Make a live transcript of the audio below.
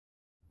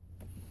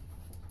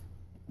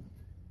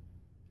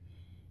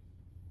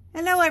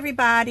Hello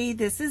everybody,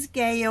 this is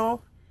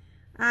Gail.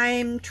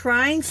 I'm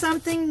trying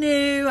something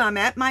new. I'm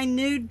at my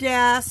new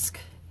desk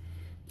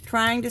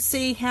trying to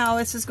see how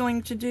this is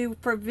going to do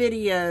for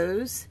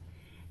videos.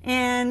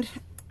 And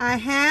I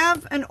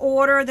have an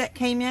order that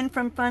came in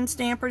from Fun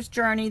Stamper's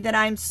Journey that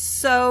I'm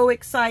so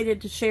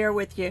excited to share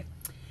with you.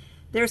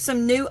 There's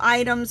some new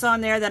items on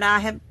there that I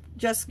have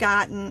just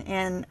gotten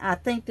and I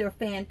think they're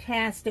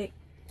fantastic.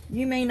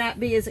 You may not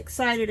be as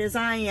excited as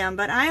I am,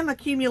 but I am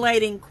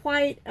accumulating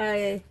quite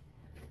a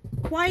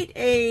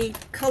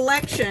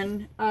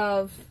collection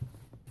of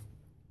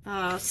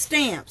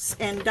stamps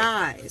and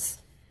dies.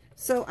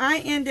 So I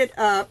ended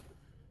up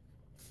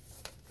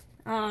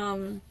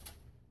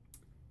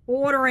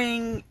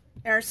ordering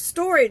our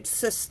storage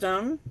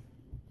system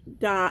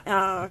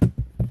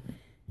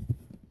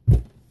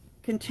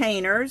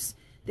containers.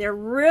 They're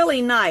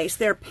really nice.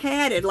 They're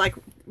padded, like,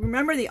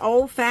 remember the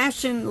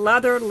old-fashioned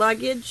leather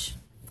luggage?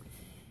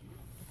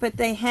 But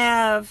they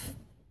have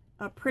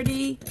a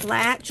pretty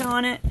latch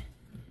on it.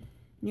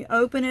 You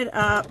open it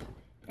up,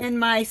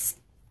 and I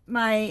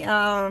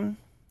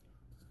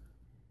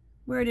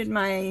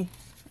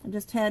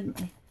just had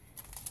my,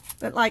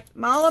 but like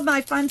all of my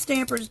Fun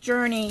Stamper's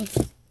Journey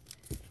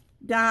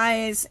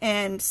dies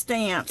and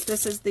stamps.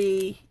 This is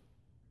the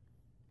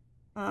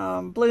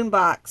Bloom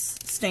Box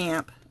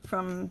stamp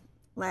from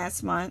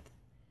last month.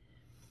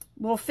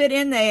 Will fit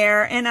in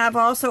there, and I've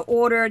also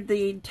ordered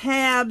the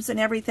tabs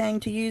and everything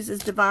to use as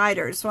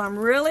dividers. So I'm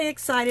really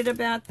excited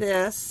about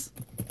this.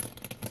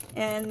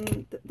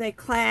 And they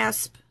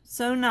clasp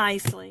so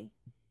nicely.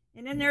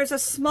 And then there's a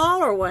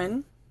smaller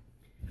one,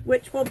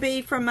 which will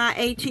be from my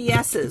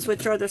ATSs,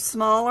 which are the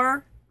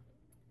smaller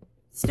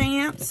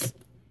stamps.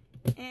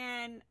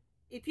 And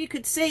if you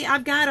could see,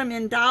 I've got them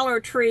in Dollar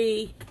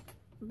Tree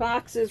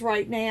boxes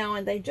right now,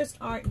 and they just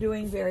aren't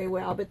doing very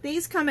well. But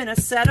these come in a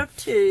set of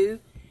 2,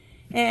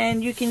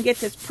 and you can get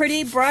this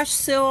pretty brushed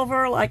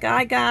silver like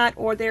I got,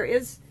 or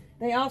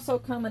they also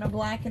come in a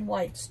black and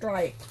white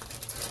stripe.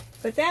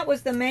 But that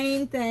was the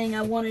main thing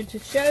I wanted to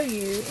show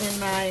you in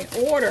my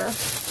order. But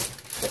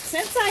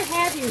since I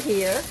have you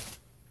here,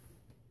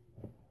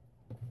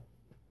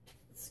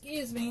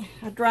 excuse me,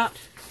 I dropped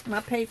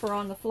my paper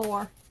on the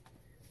floor.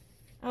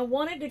 I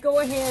wanted to go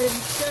ahead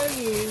and show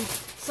you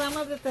some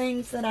of the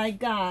things that I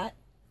got.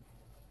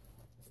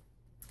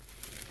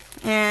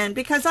 And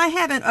because I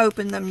haven't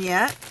opened them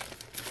yet,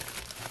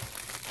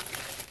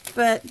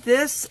 but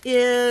this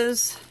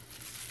is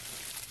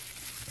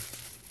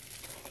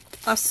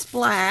a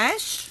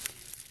splash,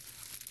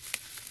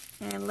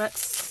 and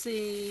let's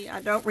see, I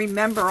don't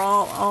remember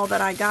all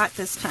that I got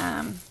this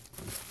time.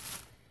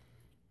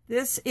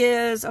 This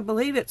is, I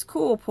believe it's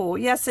Cool Pool.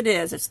 Yes, it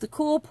is. It's the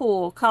Cool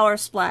Pool Color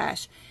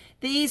Splash.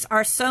 These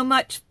are so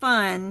much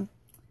fun.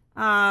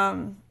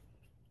 They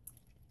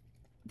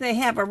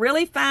have a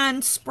really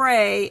fine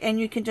spray, and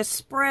you can just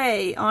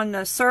spray on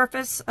the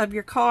surface of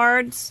your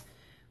cards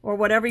or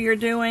whatever you're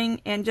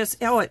doing, and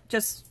just, oh, it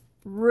just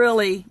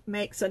really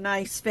makes a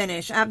nice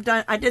finish. I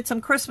did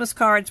some Christmas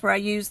cards where I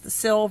used the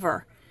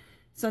silver.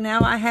 So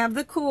now I have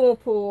the Cool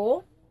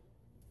Pool.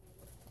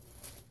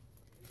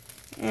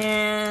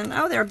 And,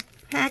 oh, they're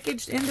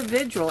packaged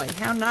individually.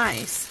 How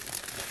nice.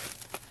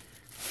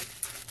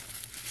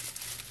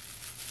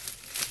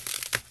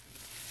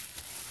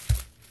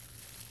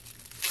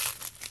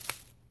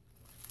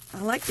 I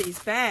like these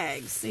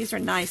bags. These are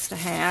nice to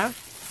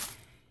have.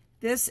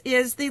 This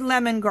is the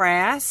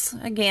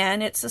lemongrass.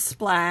 Again, it's a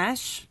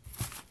splash.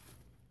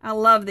 I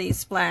love these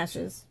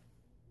splashes.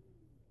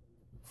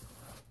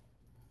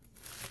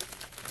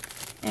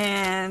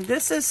 And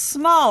this is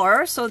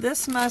smaller, so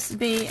this must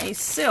be a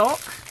silk.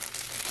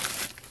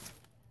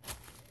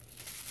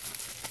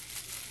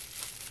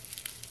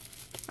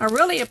 I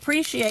really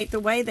appreciate the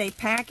way they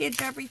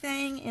package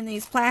everything in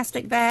these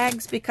plastic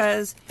bags,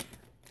 because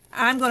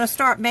I'm going to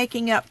start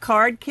making up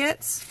card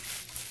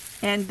kits,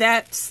 and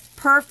that's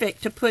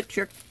perfect to put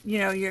your,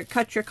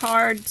 cut your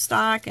card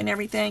stock and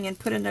everything and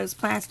put in those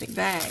plastic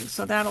bags.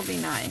 So that'll be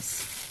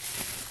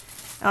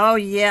nice. Oh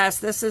yes,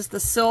 this is the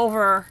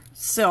silver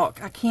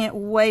silk. I can't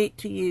wait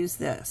to use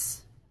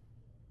this.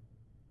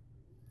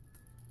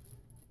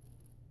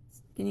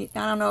 I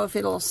don't know if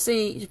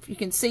if you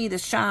can see the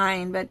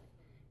shine, but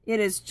it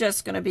is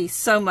just going to be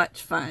so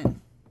much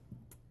fun.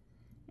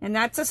 And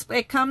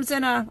it comes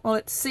in a, well,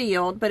 it's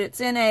sealed, but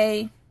it's in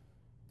I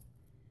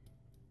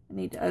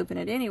need to open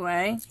it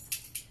anyway.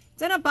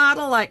 It's in a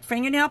bottle like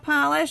fingernail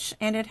polish,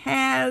 and it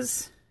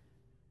has,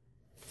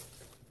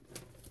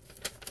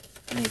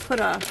 let me put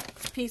a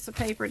piece of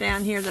paper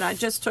down here that I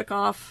just took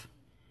off.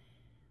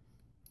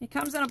 It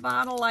comes in a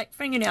bottle like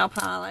fingernail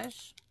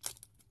polish,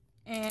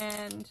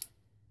 and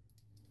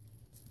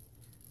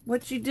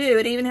what you do,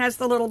 it even has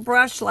the little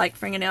brush like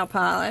fingernail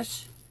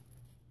polish.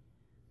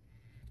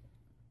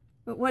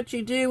 But what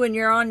you do when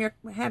you're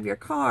have your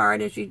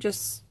card is you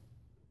just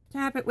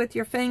tap it with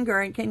your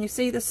finger, and can you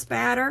see the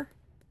spatter?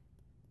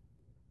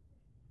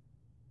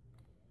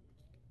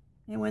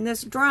 And when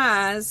this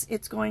dries,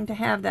 it's going to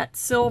have that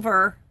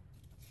silver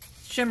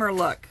shimmer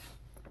look.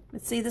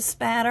 Let's see the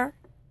spatter.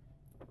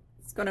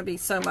 It's going to be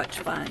so much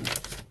fun.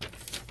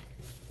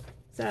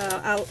 So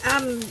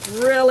I'm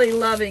really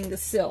loving the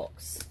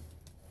silks.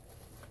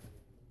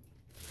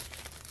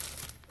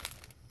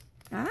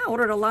 I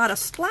ordered a lot of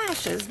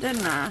splashes,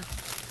 didn't I?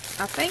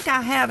 I think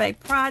I have a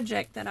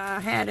project that I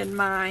had in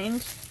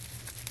mind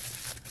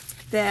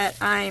that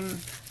I'm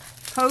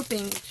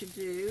hoping to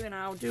do, and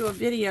I'll do a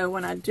video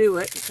when I do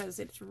it because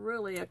it's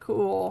really a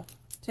cool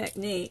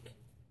technique.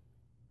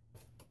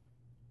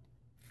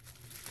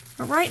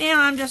 But right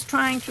now I'm just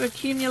trying to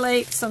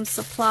accumulate some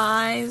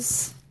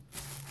supplies.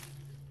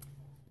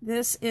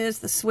 This is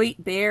the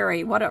sweet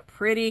berry. What a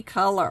pretty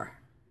color.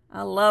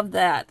 I love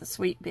that, the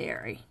sweet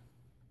berry.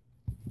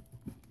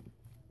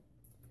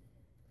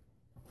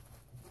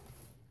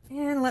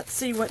 And let's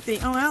see what the,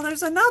 oh, well,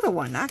 there's another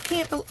one. I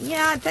can't believe,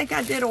 yeah, I think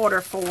I did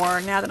order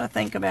 4 now that I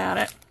think about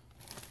it.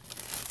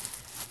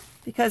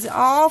 Because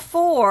all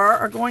 4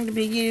 are going to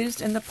be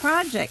used in the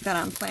project that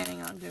I'm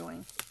planning on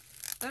doing.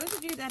 Those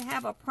of you that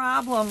have a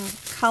problem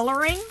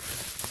coloring,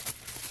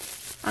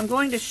 I'm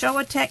going to show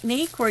a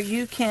technique where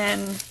you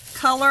can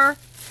color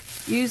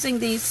using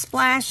these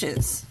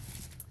splashes.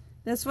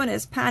 This one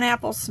is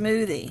pineapple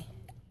smoothie.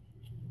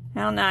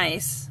 How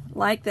nice.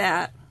 Like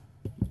that.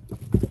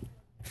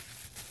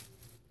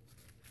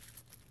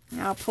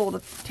 I'll pull the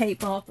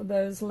tape off of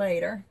those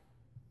later.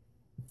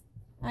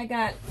 I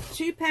got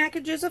 2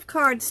 packages of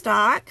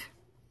cardstock.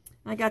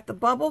 I got the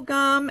bubble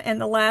gum and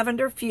the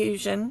lavender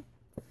fusion.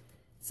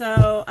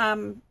 So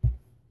I'm,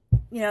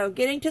 you know,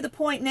 getting to the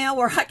point now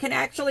where I can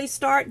actually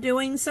start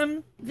doing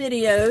some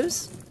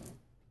videos.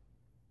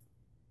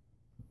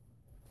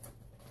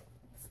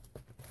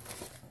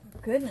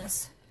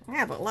 Goodness, I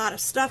have a lot of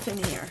stuff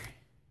in here.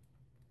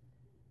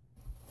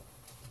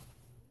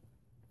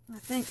 I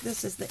think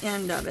this is the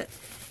end of it.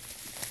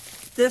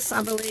 This,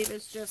 I believe,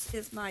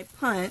 is my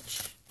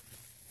punch.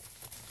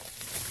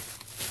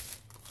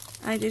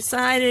 I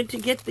decided to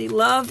get the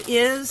Love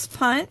Is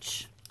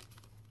punch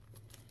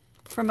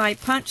for my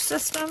punch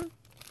system.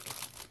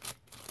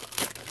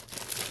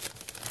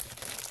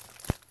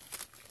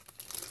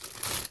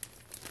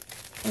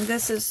 And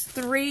this is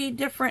 3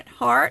 different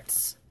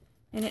hearts,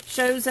 and it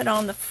shows it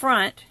on the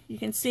front. You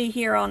can see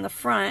here on the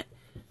front.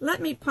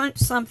 Let me punch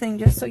something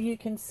just so you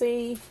can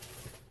see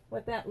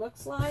what that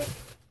looks like.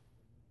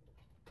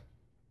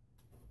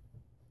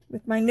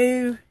 With my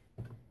new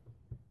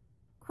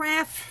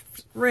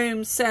craft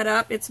room set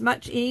up, it's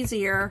much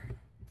easier.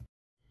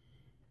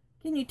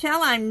 Can you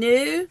tell I'm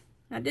new?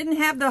 I didn't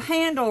have the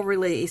handle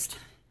released.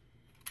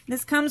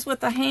 This comes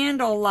with a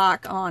handle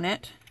lock on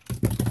it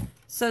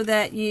so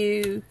that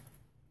you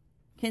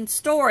can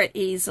store it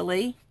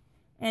easily.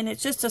 And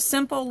it's just a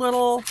simple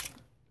little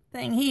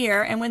thing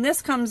here. And when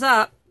this comes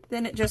up,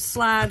 then it just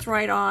slides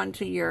right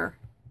onto your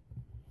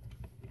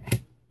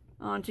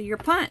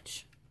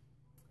punch.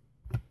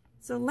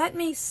 So let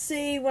me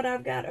see what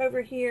I've got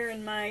over here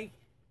in my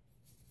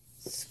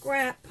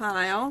scrap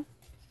pile.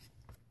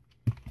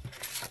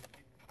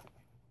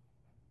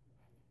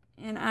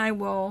 And I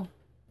will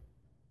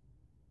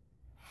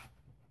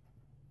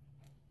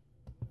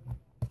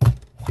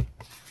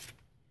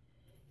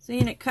see,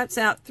 and it cuts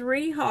out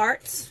 3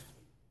 hearts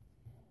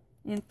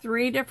in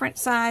 3 different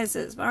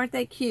sizes. Aren't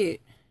they cute?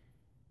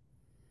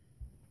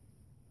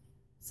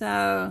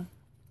 So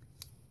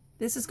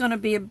this is going to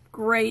be a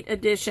great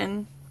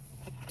addition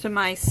to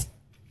my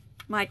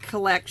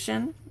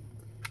collection.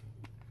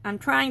 I'm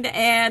trying to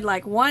add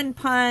like 1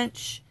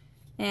 punch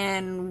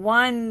and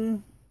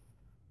 1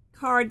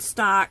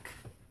 cardstock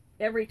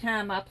every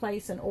time I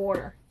place an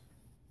order.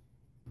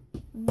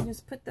 Let me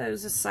just put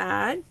those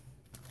aside.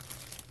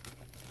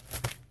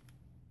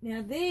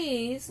 Now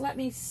these, let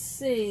me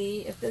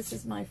see if this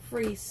is my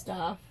free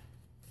stuff.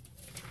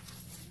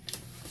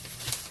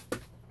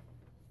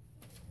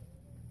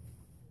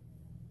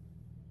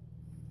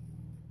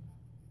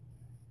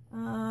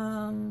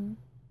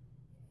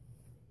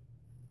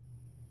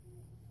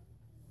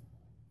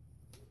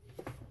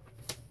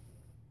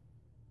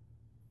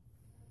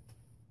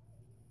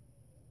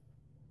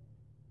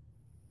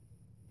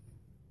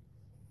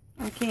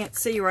 I can't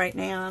see right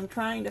now. I'm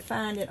trying to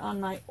find it on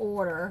my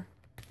order.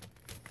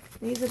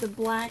 These are the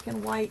black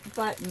and white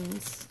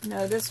buttons.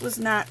 No, this was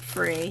not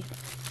free.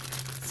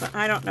 So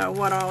I don't know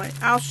what all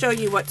I'll show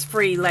you what's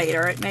free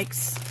later.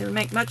 It'll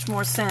make much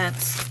more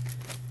sense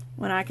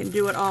when I can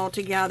do it all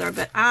together.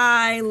 But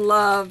I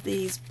love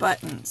these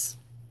buttons.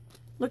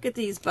 Look at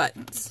these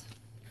buttons.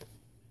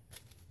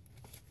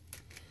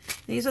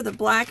 These are the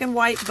black and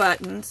white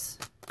buttons.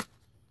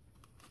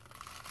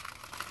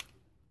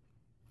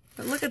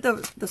 But look at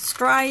the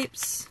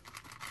stripes.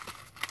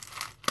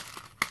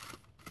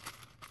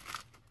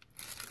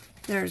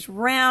 There's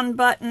round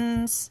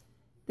buttons.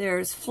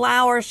 There's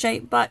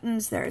flower-shaped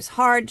buttons. There's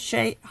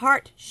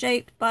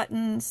heart-shaped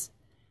buttons.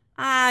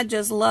 I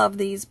just love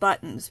these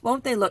buttons.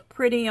 Won't they look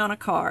pretty on a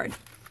card?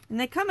 And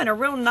they come in a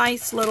real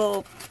nice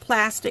little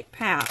plastic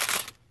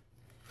pouch.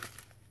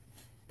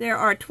 There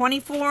are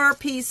 24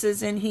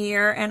 pieces in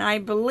here, and I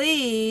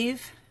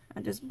believe, I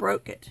just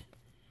broke it.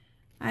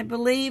 I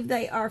believe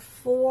they are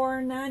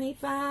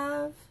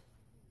 $4.95.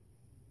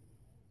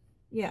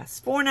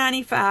 Yes,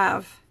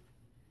 $4.95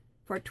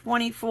 for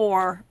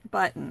 24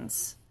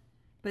 buttons.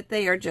 But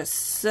they are just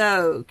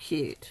so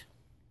cute.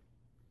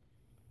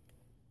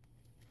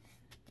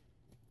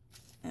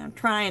 I'm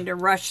trying to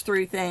rush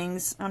through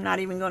things. I'm not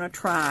even going to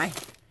try.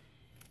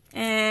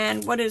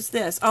 And what is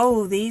this?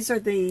 Oh, these are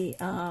the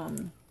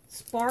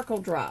sparkle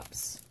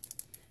drops.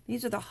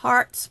 These are the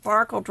heart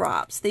sparkle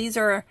drops. These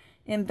are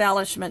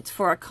embellishments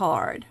for a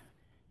card.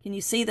 Can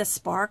you see the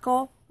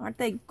sparkle? Aren't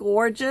they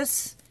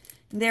gorgeous?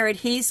 They're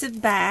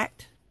adhesive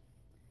backed.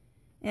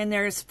 And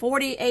there's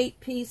 48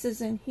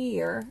 pieces in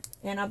here.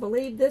 And I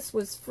believe this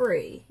was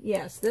free.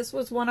 Yes, this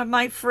was one of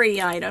my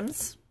free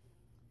items.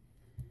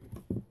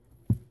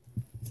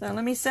 So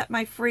let me set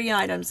my free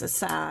items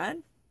aside.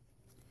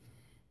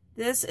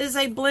 This is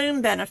a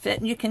bloom benefit,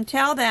 and you can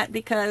tell that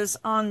because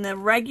on the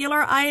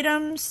regular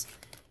items,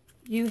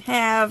 you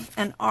have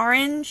an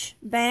orange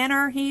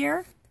banner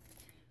here.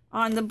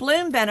 On the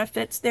bloom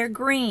benefits, they're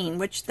green,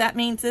 which that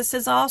means this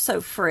is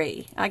also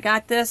free. I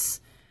got this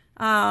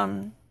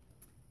for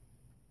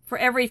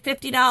every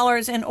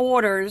 $50 in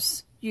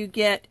orders, you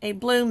get a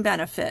bloom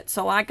benefit.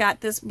 So I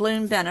got this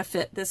bloom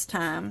benefit this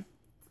time.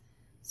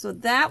 So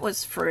that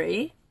was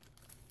free.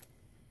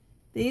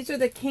 These are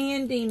the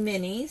candy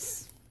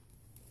minis.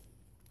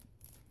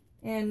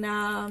 And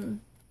I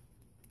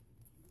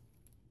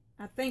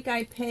think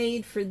I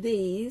paid for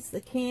these.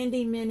 The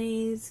candy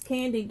minis,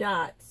 candy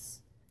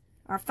dots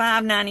are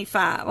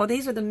 $5.95. Oh,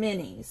 these are the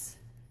minis.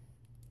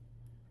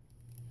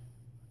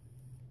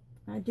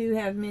 I do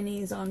have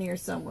minis on here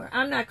somewhere.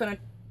 I'm not going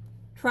to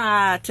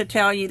try to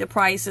tell you the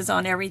prices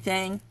on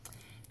everything.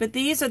 But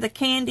these are the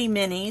candy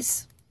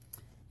minis.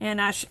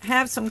 And I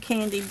have some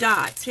candy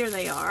dots. Here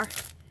they are.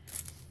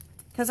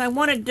 Because I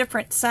wanted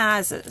different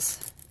sizes.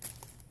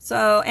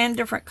 So, and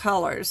different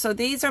colors. So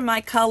these are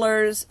my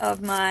colors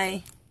of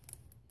my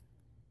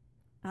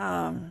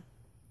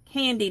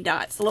candy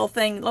dots.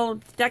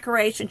 Little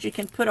decorations you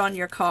can put on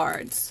your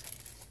cards.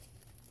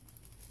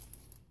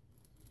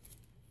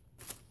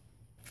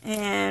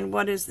 And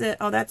what is this?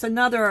 Oh, that's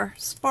another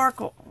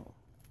sparkle.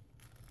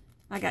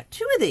 I got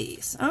 2 of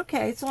these.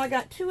 Okay, so I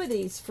got 2 of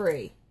these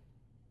free.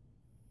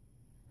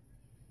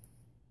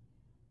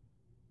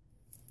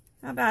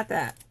 How about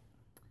that?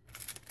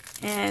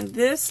 And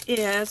this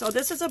is, oh,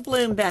 this is a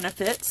bloom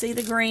benefit. See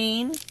the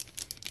green?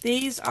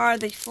 These are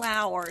the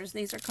flowers.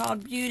 These are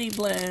called beauty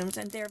blooms,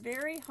 and they're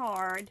very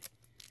hard.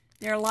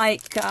 They're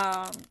like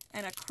an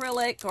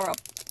acrylic or a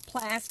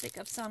plastic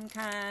of some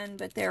kind,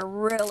 but they're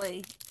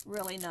really,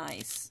 really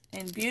nice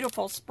and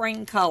beautiful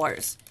spring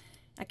colors.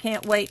 I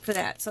can't wait for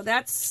that. So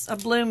that's a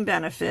bloom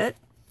benefit.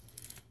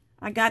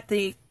 I got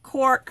the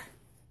cork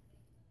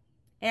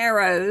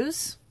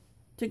arrows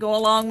to go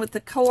along with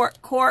the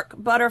cork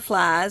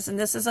butterflies, and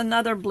this is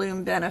another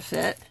bloom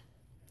benefit.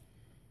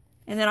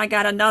 And then I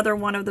got another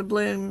one of the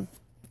bloom,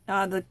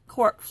 the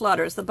cork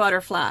flutters, the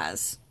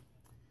butterflies.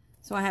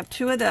 So I have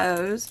 2 of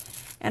those.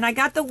 And I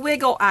got the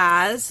wiggle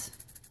eyes.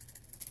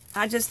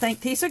 I just think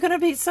these are going to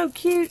be so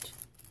cute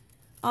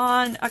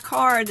on a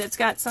card that's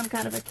got some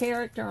kind of a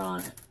character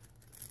on it.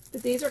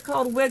 But these are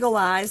called wiggle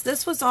eyes.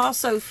 This was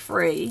also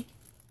free.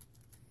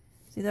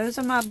 See, those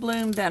are my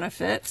bloom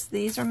benefits.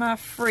 These are my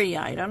free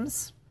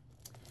items.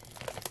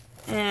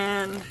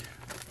 And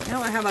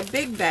now I have a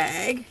big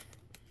bag.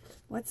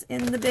 What's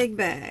in the big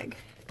bag?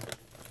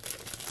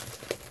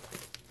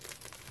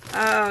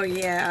 Oh,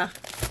 yeah.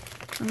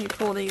 Let me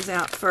pull these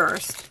out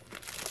first.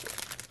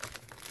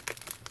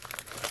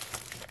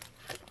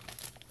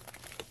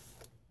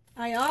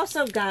 I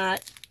also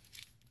got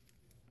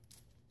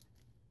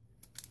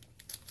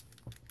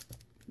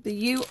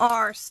the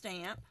UR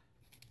stamp.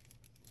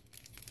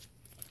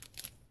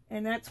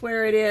 And that's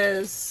where it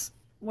is,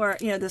 where,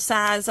 you know, the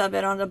size of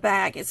it on the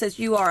back. It says,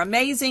 "You are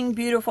amazing,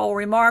 beautiful,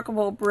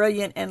 remarkable,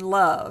 brilliant, and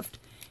loved."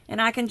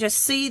 And I can just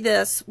see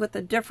this with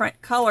a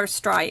different color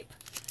stripe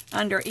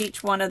under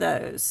each one of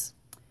those.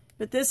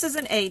 But this is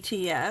an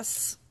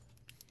ATS.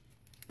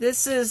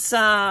 This is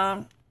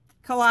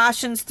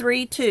Colossians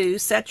 3:2,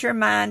 set your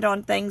mind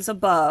on things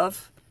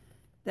above.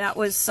 That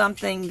was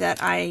something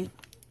that I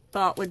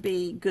thought would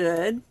be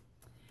good.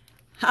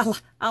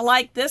 I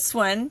like this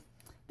one.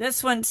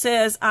 This one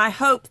says, "I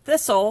hope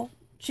this'll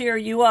cheer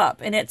you up."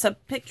 And it's a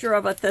picture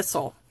of a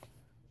thistle.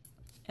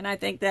 And I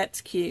think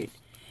that's cute.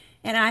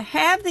 And I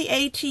have the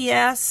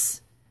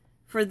ATS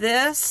for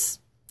this,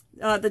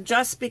 the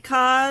Just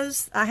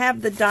Because. I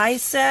have the die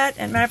set.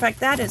 And matter of fact,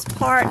 that is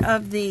part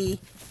of the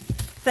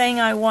thing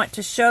I want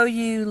to show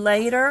you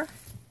later.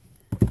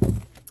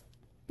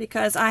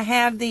 Because I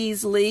have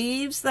these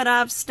leaves that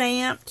I've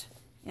stamped.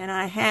 And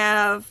I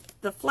have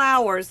the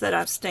flowers that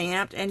I've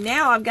stamped, and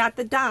now I've got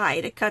the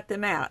die to cut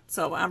them out.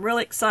 So I'm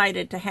really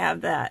excited to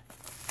have that.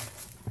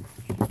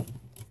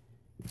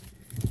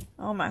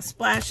 Oh, my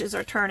splashes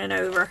are turning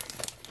over.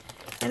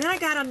 And then I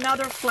got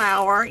another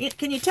flower.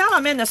 Can you tell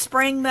I'm in the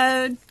spring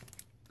mode?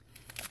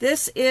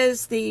 This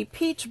is the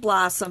peach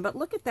blossom, but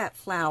look at that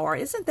flower.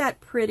 Isn't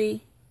that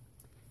pretty?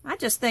 I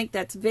just think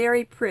that's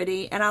very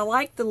pretty, and I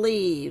like the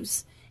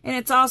leaves. And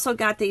it's also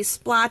got these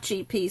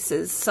splotchy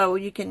pieces, so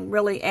you can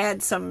really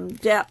add some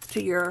depth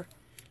to your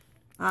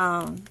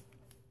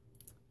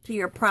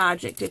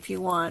project if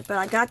you want. But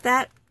I got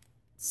that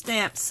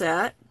stamp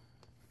set.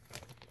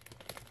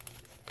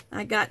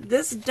 I got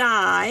this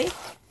die,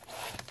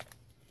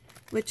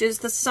 which is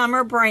the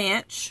summer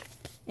branch,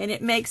 and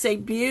it makes a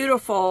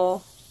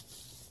beautiful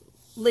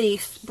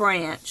leaf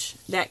branch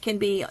that can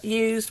be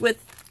used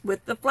with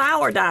the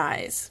flower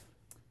dies.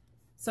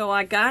 So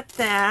I got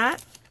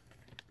that.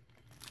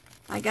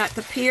 I got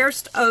the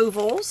pierced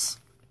ovals.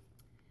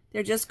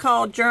 They're just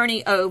called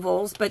Journey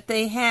ovals, but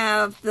they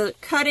have the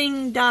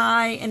cutting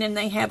die, and then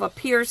they have a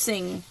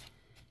piercing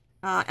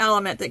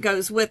element that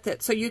goes with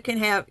it. So you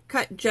can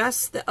cut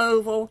just the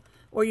oval,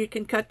 or you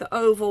can cut the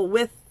oval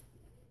with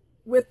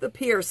the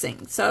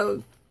piercing.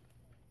 So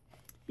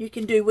you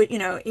can do it,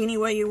 any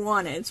way you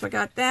want it. So I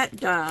got that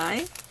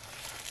die.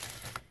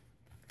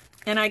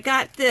 And I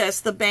got this,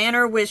 the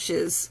Banner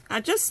Wishes. I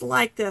just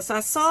like this.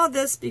 I saw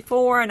this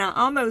before and I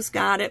almost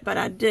got it, but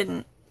I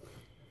didn't.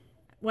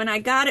 When I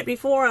got it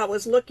before, I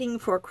was looking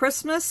for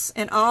Christmas,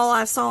 and all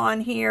I saw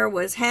on here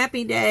was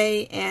Happy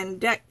Day and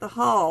Deck the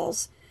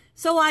Halls.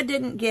 So I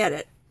didn't get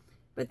it.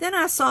 But then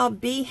I saw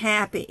Be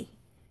Happy.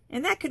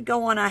 And that could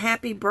go on a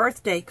happy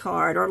birthday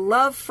card, or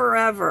Love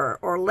Forever,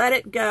 or Let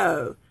It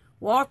Go,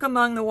 Walk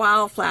Among the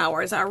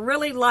Wildflowers. I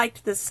really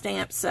liked this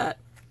stamp set.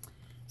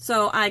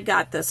 So I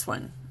got this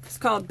one. It's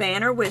called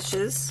Banner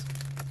Wishes.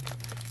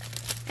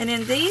 And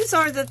then these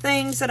are the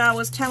things that I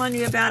was telling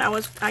you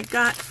about I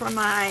got for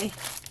my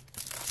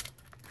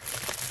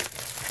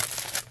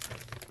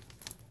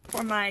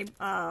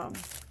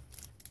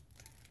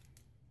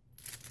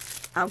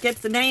I'll get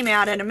the name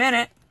out in a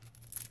minute,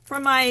 for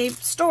my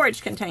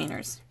storage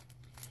containers.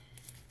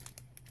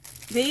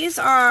 This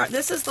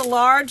is the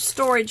large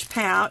storage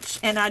pouch,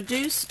 and I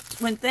do,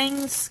 when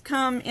things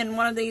come in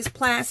one of these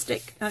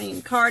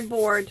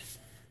cardboard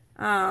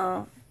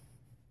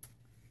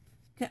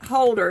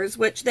holders,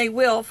 which they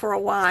will for a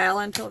while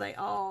until they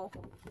all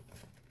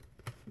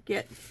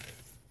get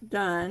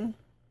done.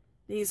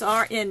 These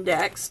are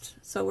indexed,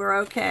 so we're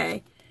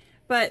okay.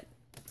 But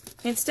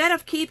instead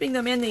of keeping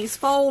them in these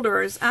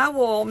folders, I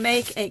will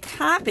make a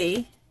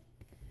copy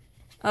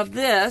of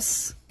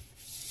this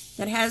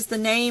that has the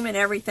name and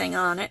everything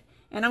on it,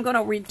 and I'm going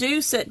to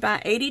reduce it by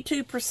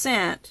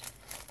 82%,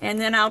 and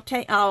then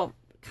I'll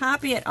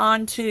copy it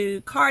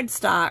onto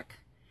cardstock,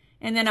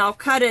 and then I'll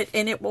cut it,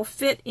 and it will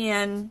fit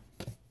in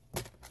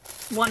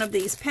one of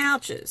these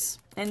pouches,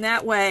 and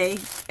that way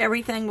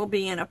everything will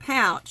be in a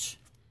pouch,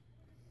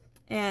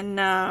 and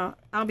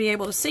I'll be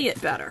able to see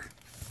it better.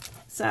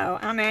 So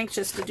I'm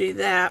anxious to do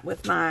that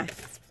with my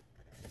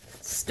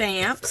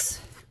stamps.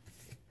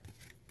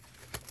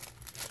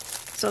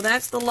 So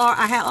that's the large.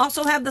 I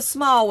also have the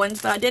small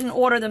ones, but I didn't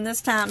order them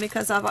this time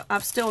because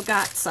I've still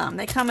got some.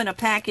 They come in a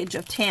package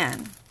of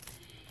 10.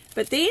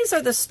 But these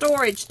are the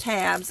storage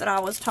tabs that I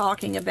was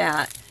talking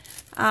about.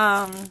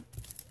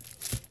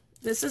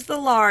 This is the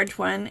large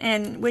one,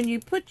 and when you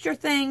put your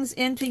things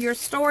into your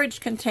storage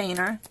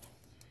container,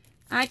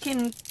 let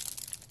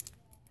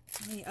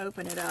me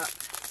open it up.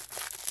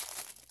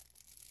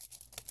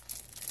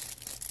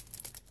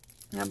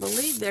 I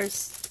believe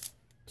there's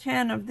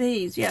 10 of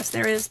these. Yes,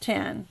 there is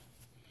 10.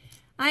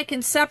 I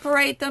can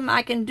separate them.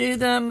 I can do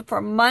them for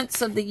months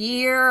of the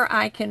year.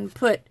 I can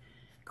put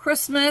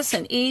Christmas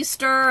and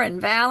Easter and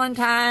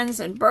Valentine's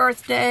and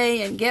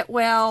birthday and get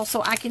well.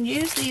 So I can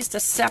use these to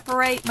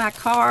separate my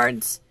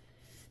cards.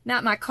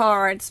 Not my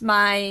cards,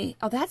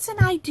 oh, that's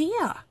an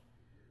idea.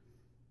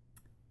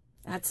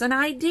 That's an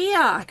idea.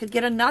 I could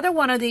get another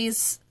one of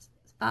these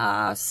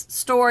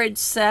storage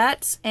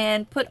sets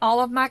and put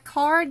all of my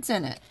cards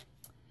in it.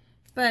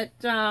 But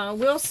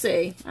we'll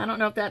see. I don't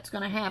know if that's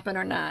going to happen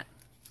or not.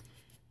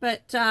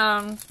 But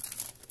I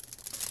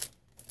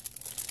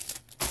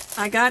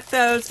got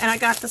those, and I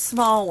got the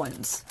small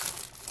ones.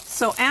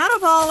 So out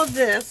of all of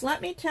this,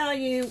 let me tell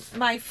you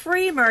my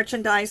free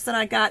merchandise that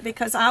I got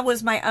because I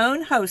was my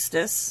own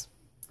hostess.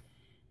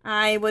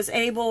 I was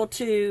able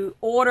to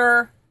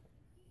order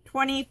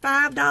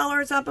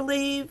 $25, I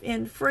believe,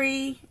 in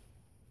free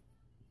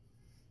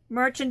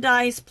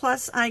merchandise,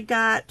 plus I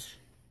got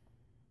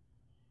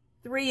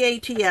 3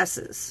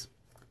 ATSs.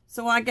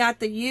 So I got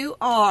the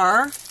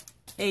UR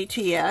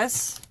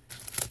ATS,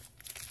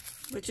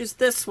 which is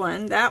this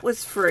one. That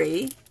was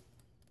free.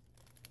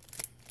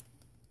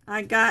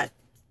 I got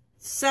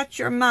Set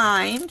Your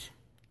Mind.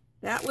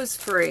 That was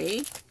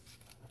free.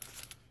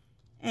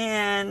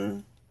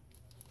 And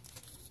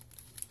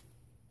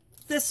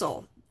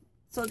Thistle.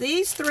 So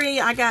these 3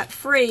 I got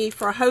free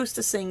for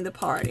hostessing the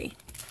party.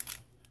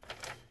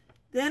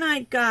 Then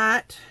I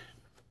got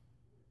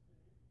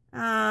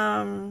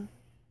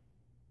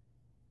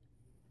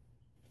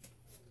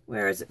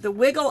where is it? The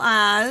Wiggle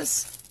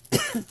Eyes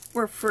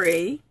were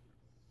free,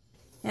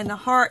 and the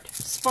Heart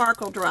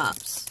Sparkle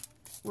Drops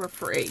were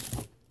free.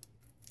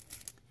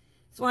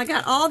 So I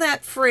got all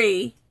that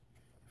free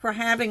for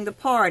having the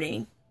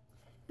party.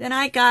 Then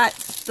I got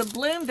the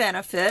Bloom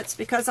Benefits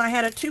because I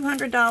had a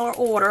 $200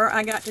 order.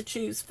 I got to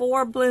choose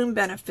 4 Bloom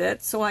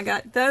Benefits, so I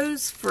got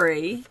those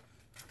free.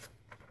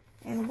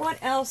 And what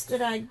else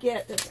did I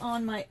get that's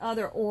on my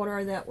other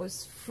order that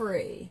was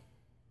free?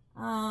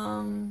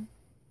 I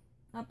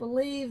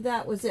believe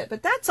that was it.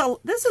 But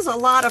this is a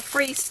lot of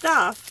free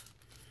stuff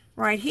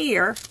right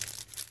here.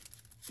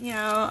 You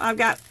know, I've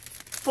got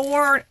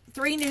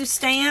 3 new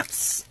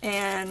stamps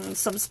and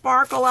some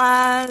sparkle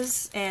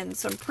eyes and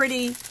some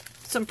pretties.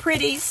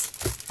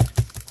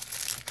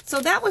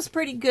 So that was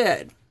pretty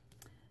good.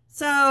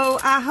 So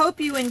I hope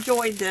you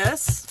enjoyed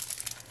this.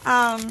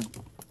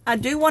 I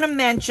do want to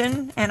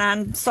mention, and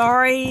I'm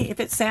sorry if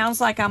it sounds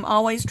like I'm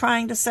always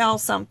trying to sell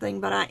something,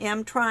 but I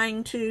am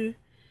trying to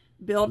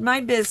build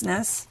my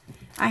business.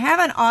 I have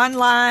an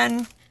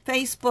online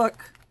Facebook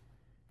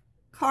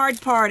card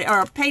party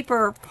or a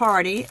paper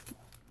party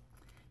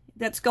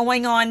that's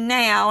going on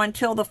now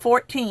until the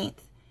 14th,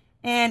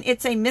 and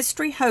it's a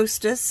mystery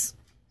hostess,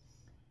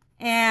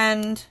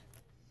 and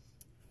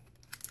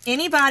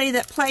anybody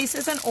that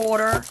places an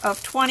order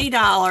of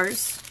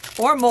 $20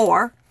 or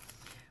more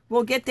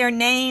will get their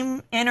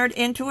name entered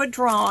into a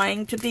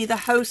drawing to be the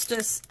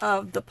hostess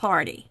of the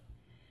party.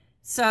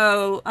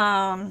 So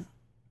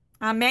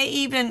I may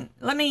even,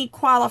 let me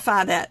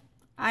qualify that.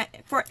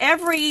 For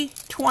every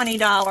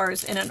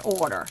 $20 in an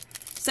order,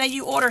 say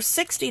you order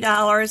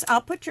 $60,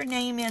 I'll put your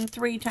name in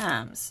 3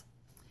 times.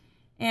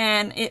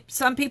 And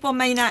some people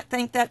may not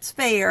think that's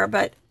fair,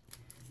 but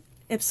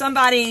if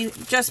somebody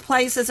just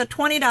places a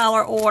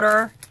 $20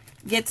 order,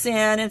 gets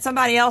in, and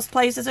somebody else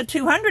places a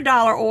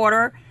 $200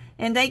 order,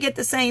 and they get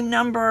the same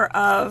number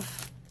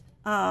of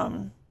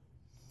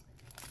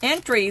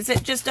entries,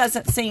 it just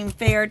doesn't seem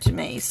fair to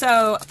me.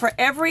 So for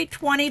every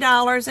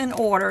 $20 in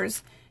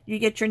orders, you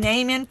get your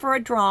name in for a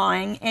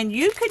drawing, and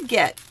you could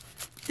get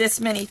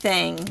these many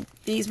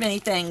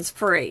things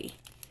free.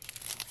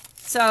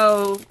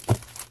 So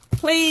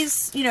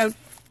please, you know,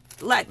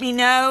 let me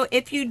know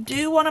if you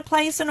do want to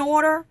place an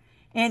order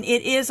and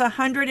it is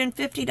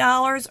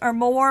 $150 or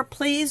more.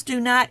 Please do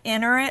not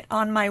enter it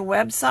on my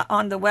website,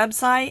 on the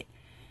website.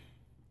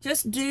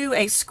 Just do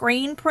a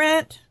screen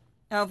print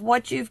of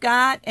what you've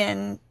got,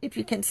 and if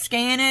you can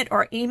scan it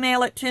or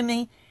email it to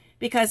me,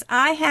 because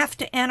I have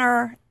to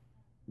enter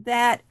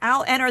that.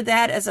 I'll enter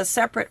that as a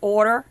separate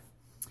order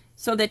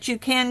so that you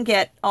can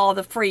get all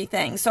the free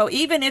things. So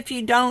even if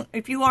you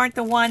aren't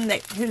the one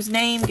whose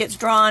name gets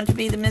drawn to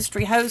be the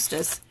mystery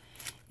hostess,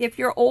 if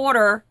your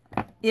order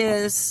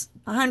is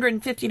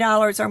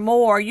 $150 or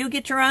more, you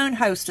get your own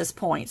hostess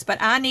points, but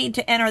I need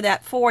to enter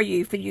that for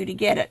you to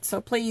get it.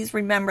 So please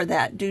remember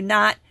that. Do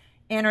not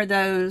enter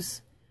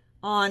those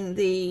on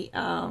the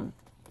on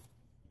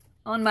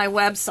my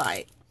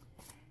website.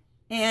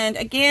 And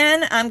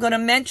again, I'm going to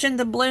mention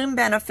the Bloom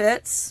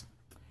Benefits.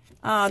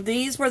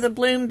 These were the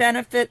Bloom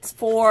Benefits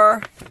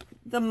for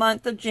the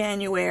month of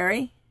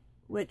January,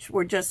 which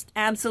were just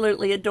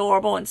absolutely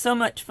adorable and so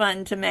much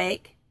fun to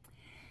make.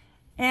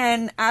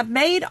 And I've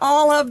made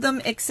all of them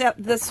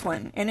except this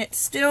one, and it's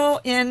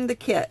still in the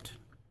kit.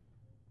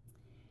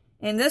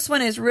 And this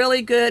one is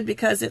really good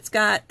because it's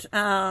got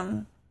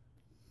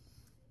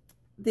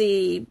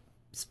the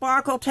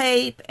sparkle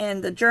tape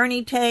and the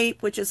journey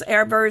tape, which is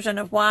our version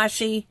of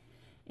washi,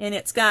 and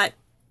it's got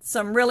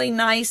some really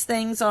nice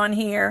things on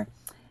here.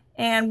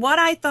 And what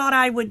I thought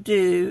I would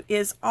do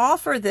is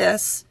offer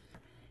this.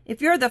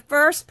 If you're the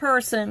first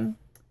person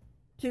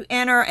to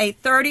enter a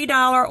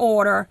 $30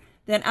 order,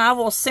 then I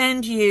will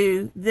send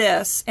you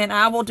this, and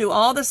I will do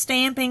all the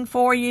stamping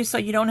for you so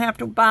you don't have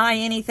to buy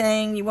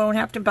anything. You won't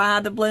have to buy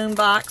the Bloom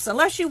box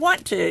unless you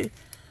want to.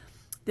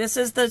 This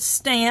is the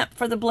stamp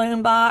for the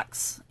Bloom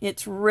box.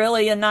 It's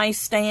really a nice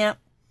stamp.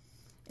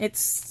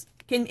 It's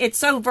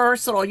so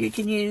versatile. You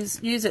can use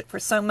it for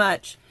so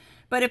much.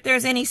 But if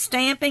there's any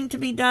stamping to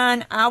be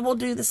done, I will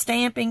do the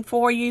stamping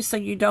for you so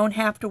you don't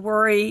have to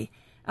worry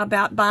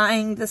about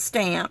buying the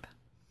stamp.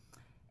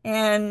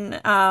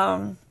 And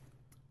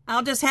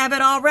I'll just have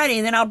it all ready,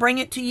 and then I'll bring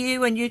it to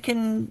you, and you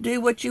can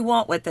do what you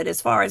want with it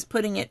as far as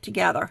putting it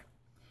together.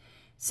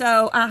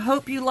 So I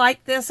hope you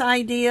like this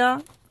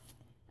idea.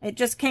 It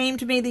just came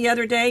to me the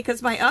other day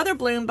because my other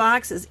Bloom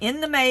box is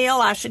in the mail.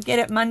 I should get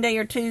it Monday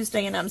or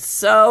Tuesday, and I'm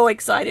so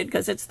excited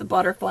because it's the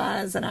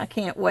butterflies, and I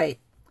can't wait.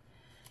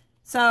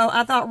 So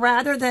I thought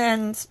rather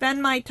than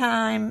spend my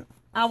time,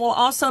 I will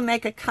also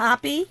make a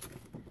copy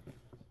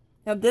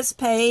of this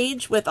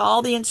page with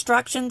all the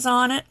instructions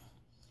on it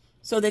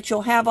so that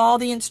you'll have all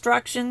the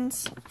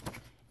instructions.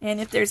 And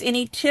if there's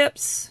any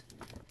tips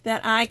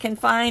that I can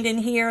find in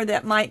here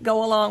that might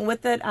go along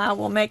with it, I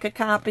will make a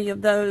copy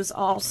of those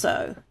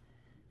also.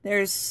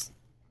 There's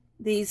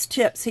these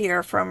tips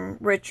here from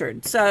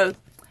Richard. So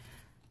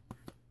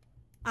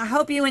I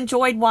hope you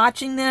enjoyed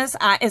watching this.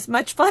 As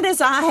much fun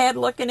as I had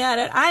looking at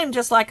it, I am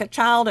just like a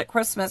child at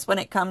Christmas when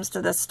it comes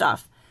to this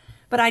stuff.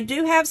 But I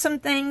do have some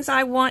things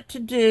I want to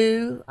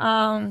do.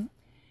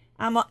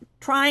 I'm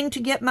trying to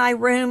get my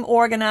room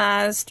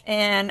organized,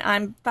 and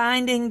I'm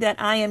finding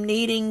that I am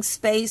needing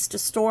space to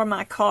store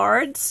my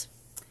cards.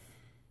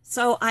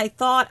 So I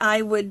thought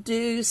I would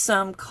do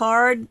some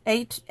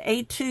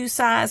A2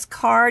 size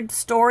card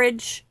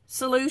storage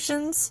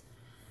solutions.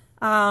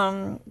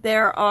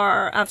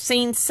 I've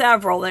seen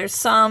several. There's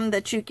some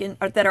that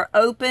that are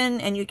open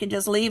and you can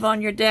just leave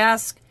on your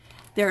desk.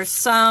 There's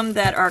some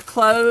that are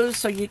closed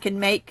so you can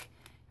make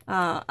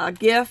a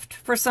gift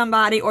for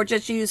somebody or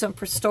just use them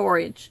for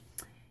storage.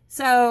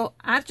 So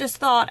I just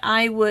thought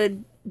I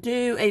would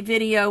do a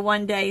video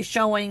one day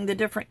showing the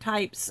different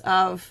types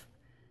of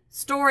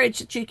storage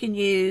that you can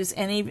use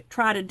and even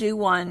try to do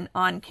one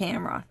on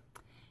camera.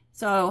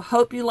 So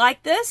hope you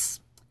like this.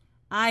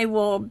 I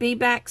will be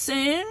back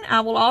soon.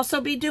 I will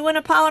also be doing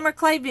a polymer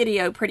clay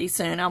video pretty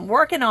soon. I'm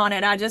working on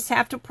it. I just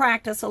have to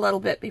practice a little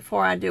bit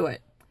before I do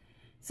it.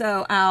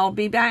 So I'll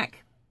be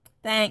back.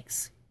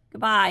 Thanks.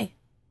 Goodbye.